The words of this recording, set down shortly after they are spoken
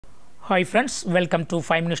Hi friends, welcome to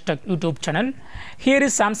 5 Minutes Tech YouTube channel. Here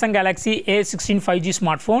is Samsung Galaxy A16 5G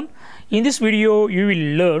smartphone. In this video, you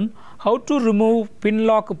will learn how to remove pin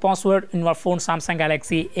lock password in your phone Samsung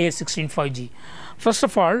Galaxy A16 5G. First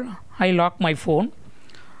of all, I lock my phone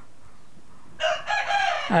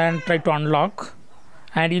and try to unlock,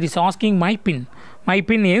 and it is asking my pin. My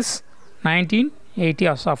pin is 1980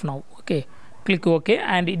 as of now. Okay. Click OK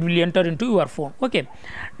and it will enter into your phone. Okay,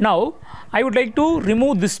 now I would like to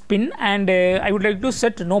remove this pin and I would like to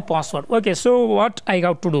set no password. Okay, so what I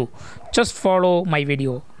have to do, just follow my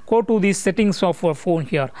video. Go to the settings of your phone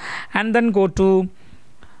here and then go to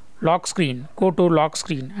lock screen. Go to lock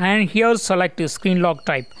screen and here select screen lock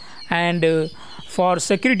type, and for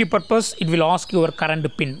security purpose it will ask your current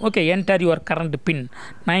pin. Okay, enter your current pin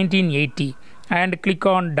 1980 and click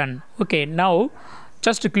on done. Okay, now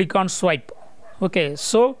just click on swipe. Okay,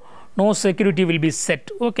 so no security will be set.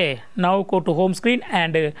 Okay, now go to home screen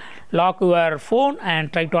and lock your phone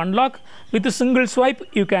and try to unlock. With a single swipe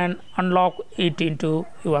you can unlock it into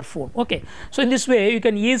your phone. Okay, so in this way you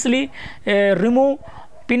can easily remove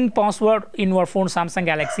pin password in your phone Samsung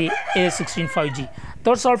Galaxy A16 5G.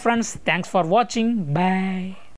 That's all friends, thanks for watching, bye.